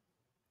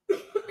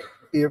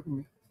 if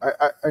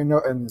I know,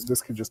 and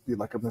this could just be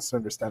like a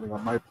misunderstanding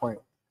on my point.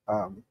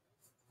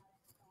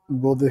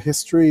 Will the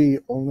history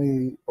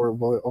only, or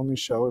will it only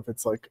show if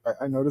it's like,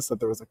 I noticed that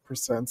there was like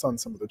percents on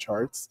some of the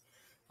charts.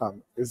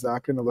 Is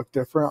that going to look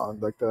different on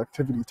like the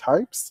activity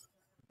types?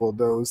 Will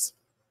those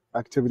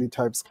activity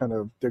types kind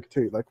of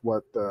dictate like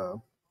what the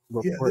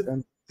yeah, report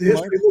ends the like?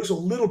 history looks a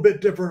little bit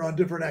different on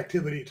different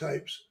activity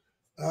types.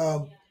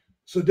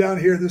 So down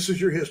here, this is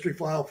your history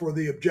file for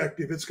the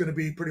objective. It's going to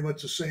be pretty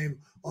much the same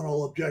on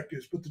all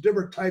objectives, but the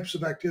different types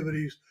of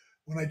activities,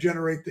 when I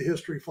generate the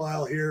history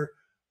file here,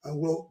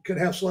 can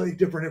have slightly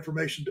different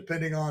information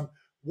depending on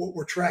what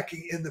we're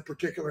tracking in the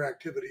particular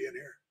activity in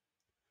here.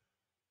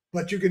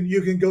 But you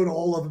can go to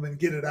all of them and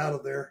get it out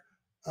of there.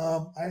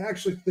 I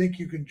actually think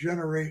you can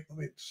generate. Let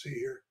me see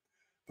here.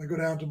 If I go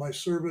down to my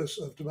service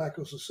of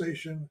tobacco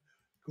cessation,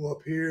 go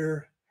up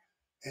here,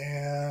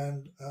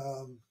 and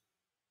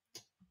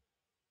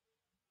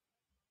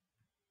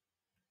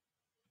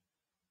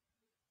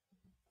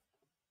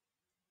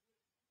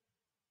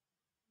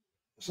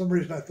For some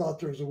reason, I thought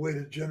there was a way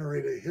to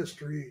generate a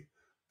history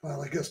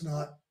file. I guess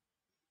not.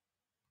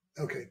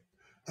 Okay.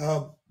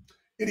 Um,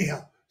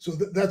 anyhow, so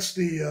that's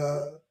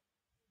the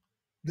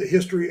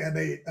history and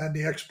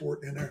the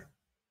export in there.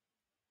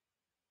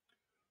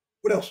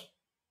 What else?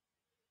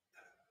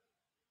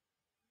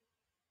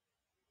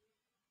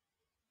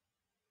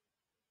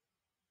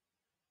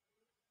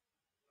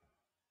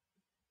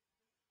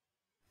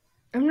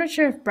 I'm not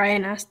sure if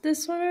Brian asked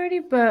this one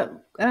already, but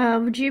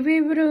would you be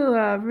able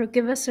to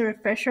give us a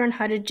refresher on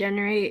how to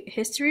generate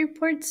history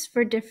reports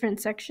for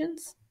different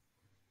sections?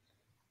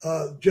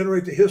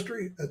 Generate the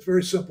history. That's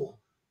very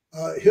simple.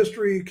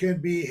 History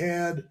can be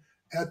had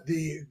at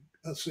the,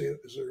 let's see,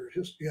 is there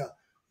history? Yeah,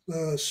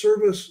 the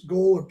service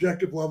goal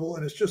objective level,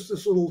 and it's just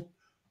this little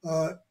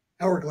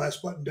hourglass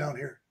button down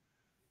here.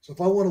 So if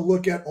I want to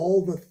look at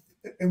all the,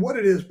 and what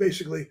it is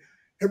basically,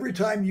 every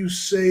time you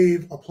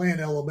save a plan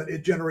element,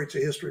 it generates a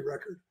history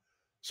record.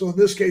 So in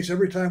this case,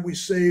 every time we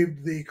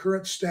saved the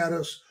current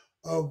status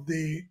of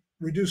the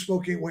reduced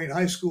smoking at Wayne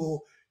High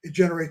School, it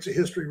generates a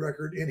history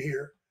record in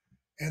here.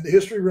 And the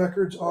history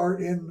records are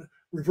in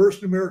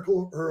reverse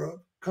numerical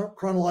or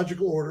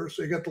chronological order.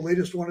 So you got the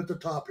latest one at the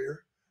top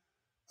here.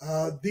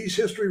 These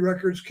history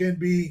records can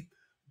be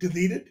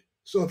deleted.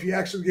 So if you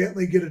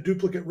accidentally get a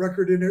duplicate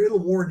record in there, it'll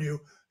warn you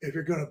if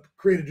you're going to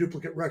create a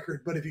duplicate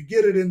record. But if you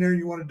get it in there and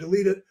you want to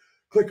delete it,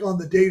 click on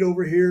the date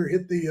over here,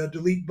 hit the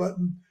delete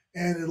button,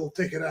 and it'll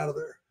take it out of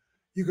there.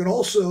 You can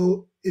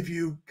also, if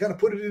you kind of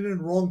put it in the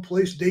wrong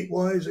place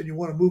date-wise and you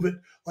want to move it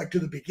like to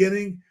the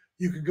beginning,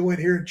 you can go in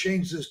here and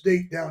change this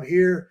date down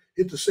here,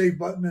 hit the save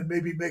button, and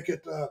maybe make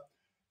it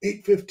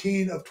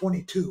 8/15 of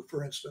 22,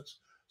 for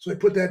instance. So I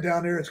put that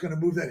down there. It's going to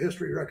move that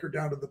history record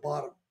down to the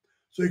bottom.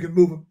 So you can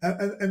move them.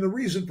 And the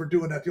reason for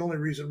doing that, the only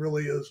reason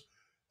really is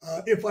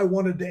if I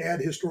wanted to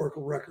add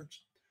historical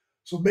records.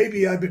 So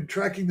maybe I've been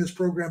tracking this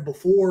program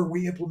before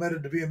we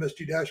implemented the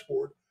VMSG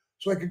dashboard.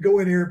 So I could go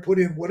in here and put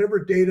in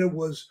whatever data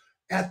was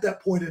at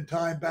that point in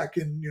time back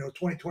in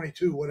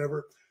 2022,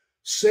 whatever,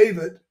 save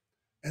it,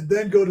 and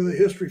then go to the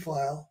history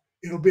file.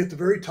 It'll be at the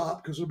very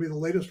top because it'll be the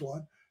latest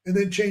one, and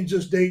then change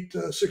this date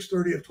to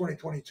 6/30 of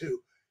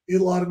 2022.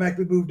 It'll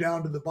automatically move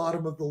down to the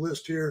bottom of the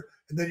list here,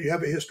 and then you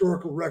have a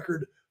historical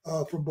record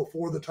from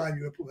before the time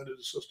you implemented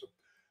the system.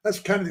 That's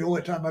kind of the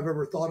only time I've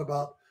ever thought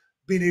about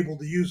being able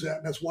to use that,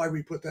 and that's why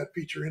we put that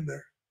feature in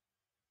there.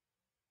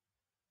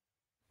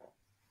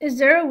 Is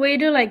there a way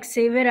to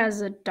save it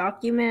as a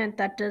document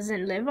that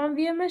doesn't live on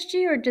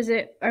VMSG, or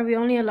are we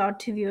only allowed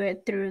to view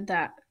it through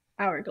that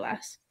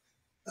hourglass?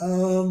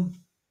 I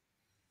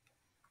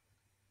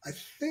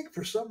think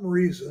for some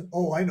reason,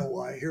 I know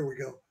why. Here we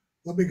go.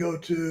 Let me go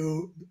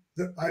to,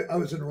 I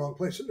was in the wrong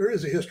place. There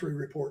is a history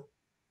report.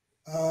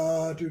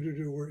 Here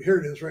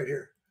it is right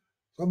here.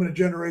 So I'm going to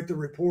generate the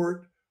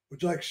report.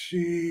 Would you like to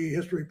see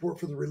history report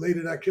for the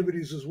related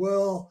activities as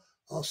well?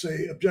 I'll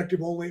say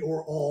objective only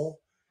or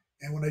all.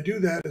 And when I do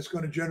that, it's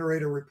going to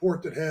generate a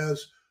report that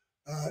has,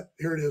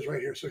 here it is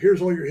right here. So here's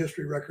all your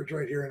history records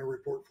right here in a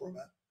report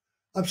format.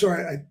 I'm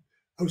sorry, I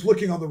was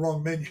looking on the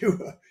wrong menu.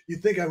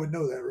 You'd think I would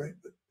know that, right?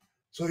 But,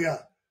 so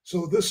yeah,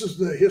 so this is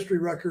the history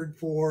record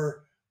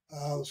for,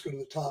 let's go to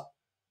the top.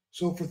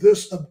 So for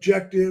this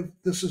objective,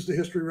 this is the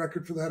history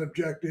record for that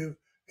objective.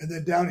 And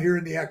then down here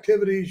in the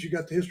activities, you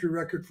got the history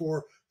record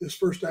for this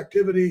first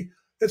activity.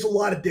 It's a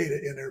lot of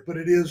data in there, but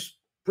it is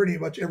pretty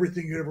much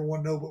everything you ever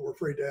want to know, but we're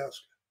afraid to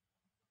ask.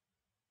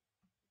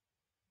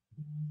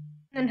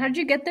 And how'd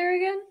you get there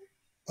again?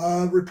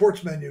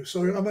 Reports menu.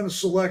 So I'm going to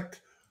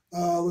select,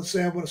 let's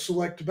say I'm going to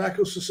select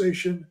tobacco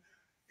cessation,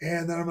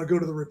 and then I'm going to go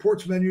to the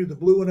reports menu, the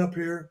blue one up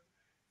here,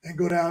 and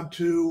go down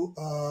to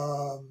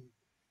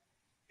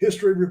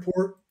history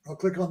report. I'll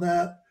click on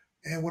that.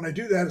 And when I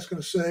do that, it's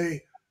going to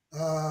say,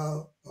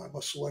 I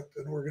must select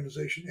an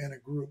organization and a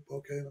group.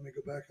 Okay, let me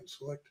go back and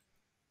select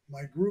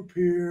my group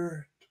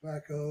here,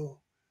 tobacco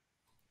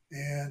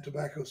and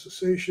tobacco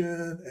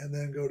cessation, and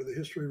then go to the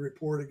history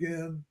report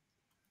again.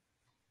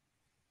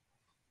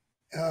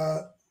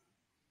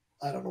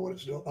 I don't know what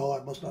it's doing. Oh,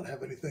 I must not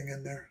have anything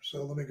in there.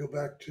 So let me go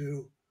back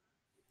to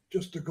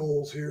just the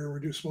goals here,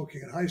 reduce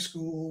smoking in high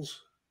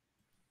schools.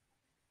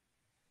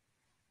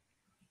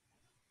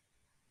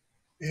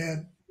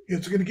 And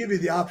it's going to give you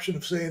the option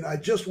of saying, I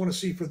just want to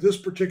see for this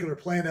particular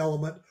plan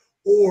element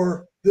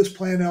or this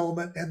plan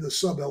element and the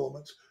sub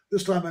elements.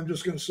 This time I'm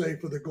just going to say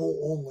for the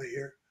goal only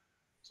here.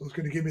 So it's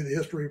going to give me the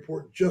history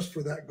report just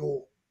for that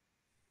goal.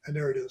 And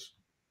there it is.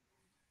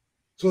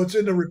 So it's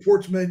in the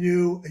reports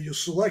menu, and you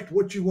select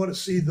what you want to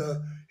see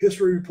the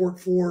history report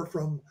for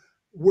from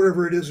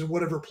wherever it is in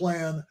whatever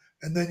plan.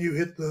 And then you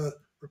hit the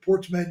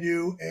reports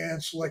menu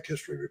and select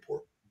history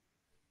report.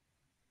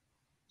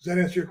 Does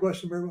that answer your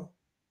question, Maribel?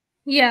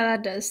 Yeah,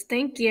 that does.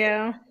 Thank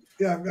you.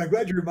 Yeah, I'm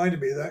glad you reminded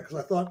me of that because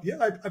I thought,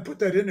 yeah, I put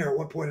that in there at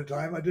one point in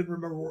time. I didn't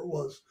remember where it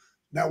was.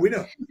 Now we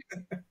know.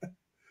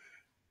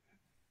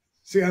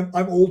 See, I'm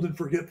old and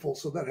forgetful,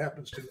 so that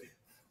happens to me.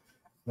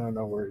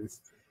 No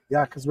worries.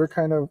 Yeah, because we're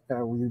kind of,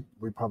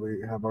 we probably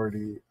have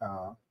already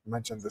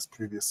mentioned this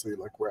previously,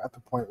 like we're at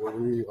the point where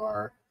we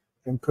are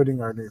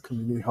inputting our new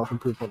community health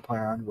improvement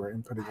plan. We're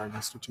inputting our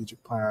new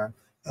strategic plan.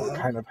 We're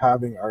Uh-huh. kind of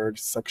having our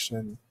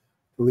section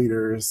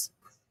leaders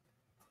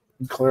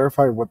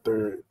clarify what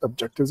their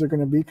objectives are going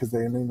to be, because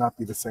they may not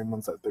be the same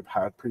ones that they've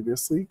had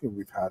previously. And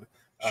we've had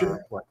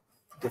Sure.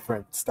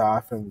 different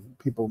staff and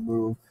people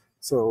move.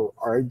 So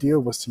our idea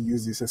was to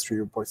use these history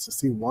reports to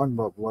see, one,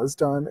 what was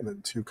done, and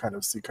then two, kind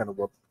of see kind of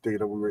what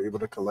data we were able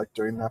to collect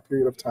during that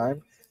period of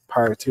time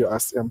prior to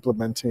us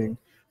implementing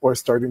or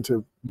starting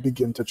to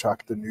begin to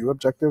track the new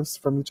objectives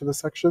from each of the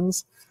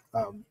sections.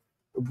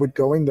 Would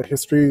going the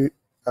history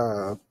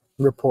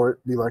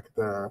report be like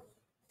the,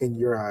 in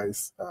your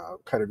eyes,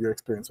 kind of your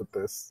experience with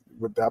this,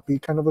 would that be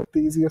kind of like the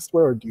easiest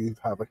way, or do you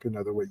have like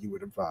another way you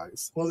would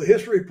advise? Well, the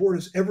history report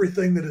is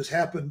everything that has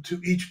happened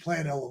to each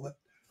plan element.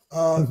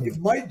 You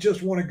might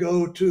just want to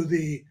go to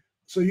the,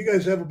 so you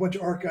guys have a bunch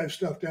of archive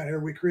stuff down here.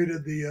 We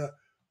created the,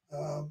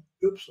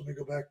 oops, let me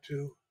go back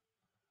to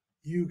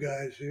you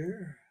guys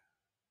here.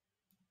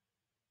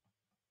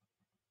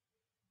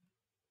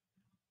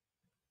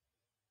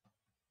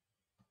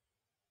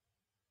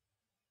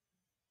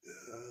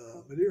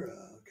 Madera,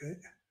 okay.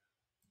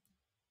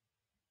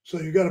 So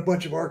you got a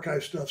bunch of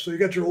archive stuff. So you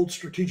got your old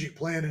strategic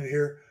plan in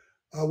here.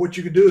 What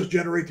you can do is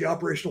generate the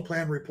operational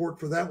plan report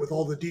for that with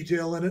all the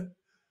detail in it.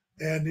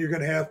 And you're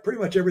going to have pretty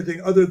much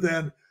everything other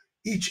than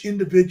each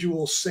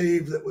individual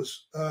save that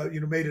was,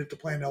 made at the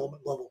plan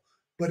element level.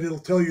 But it'll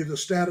tell you the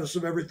status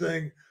of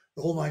everything,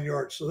 the whole 9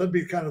 yards. So that'd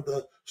be kind of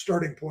the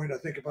starting point, I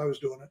think, if I was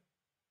doing it.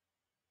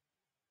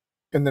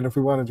 And then if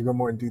we wanted to go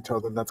more in detail,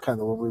 then that's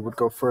kind of when we would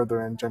go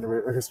further and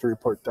generate a history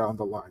report down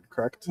the line,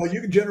 correct? Well,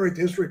 you can generate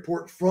the history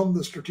report from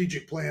the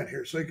strategic plan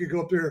here. So you can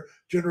go up there,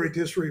 generate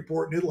the history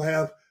report, and it'll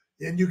have,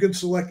 and you can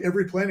select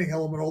every planning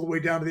element all the way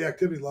down to the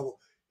activity level.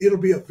 It'll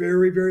be a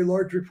very, very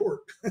large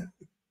report,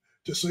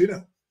 just so you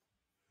know.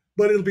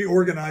 But it'll be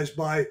organized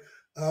by,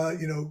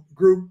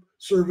 group,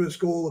 service,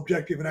 goal,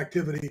 objective, and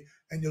activity.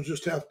 And you'll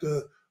just have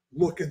to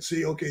look and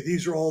see, okay,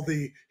 these are all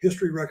the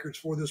history records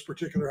for this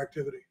particular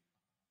activity.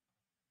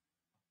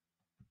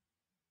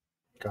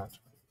 Gotcha.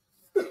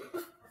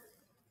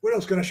 What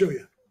else can I show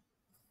you?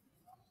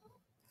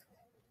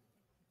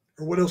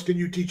 Or what else can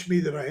you teach me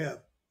that I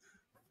have?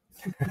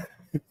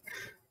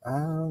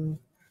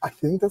 I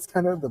think that's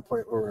kind of the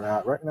point where we're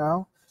at right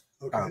now.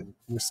 Okay.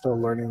 We're still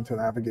learning to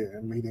navigate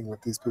and meeting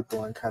with these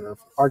people and kind of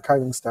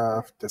archiving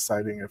stuff,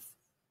 deciding if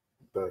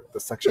the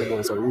section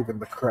goals are even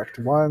the correct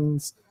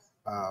ones.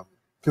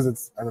 Because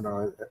it's, I don't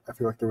know, I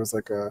feel like there was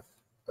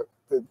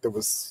there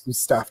was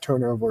staff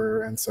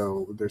turnover, and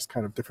so there's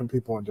kind of different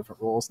people in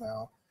different roles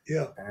now.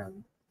 Yeah.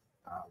 And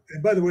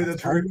by the way,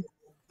 that's very,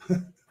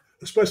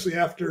 especially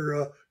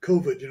after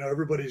COVID,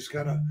 everybody's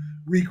kind of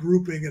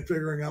regrouping and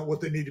figuring out what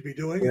they need to be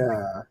doing.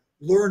 Yeah.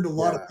 Learned a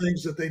lot of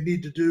things that they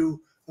need to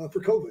do for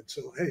COVID.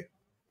 So, hey.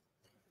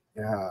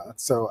 Yeah.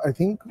 So I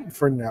think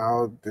for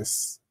now,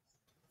 this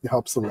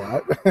helps a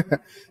lot.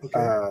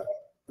 Okay.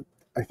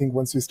 I think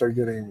once we start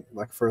getting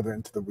like further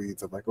into the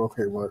weeds of like,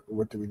 okay,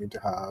 what do we need to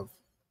have?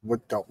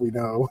 What don't we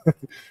know?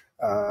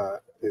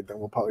 Then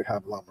we'll probably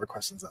have a lot more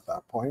questions at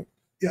that point.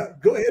 Yeah,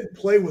 go ahead and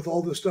play with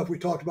all the stuff we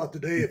talked about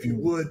today, if you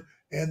would.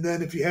 And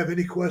then if you have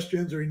any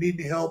questions or you need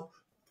any help,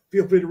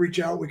 feel free to reach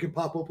out. We can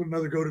pop open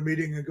another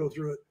GoToMeeting and go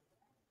through it.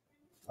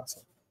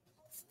 Awesome.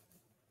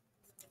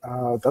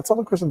 That's all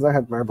the questions I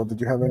had, Maribel. Did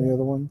you have any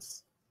other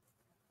ones?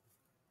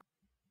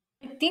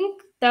 I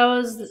think that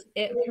was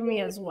it for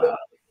me as well.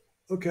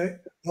 Okay.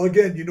 Well,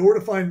 again, you know where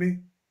to find me.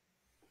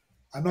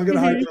 I'm not going to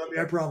hide from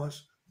you, I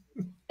promise.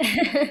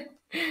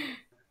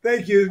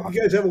 Thank you.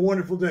 You guys have a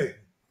wonderful day.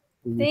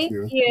 Thank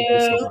you. Thank you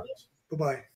so much. Bye-bye.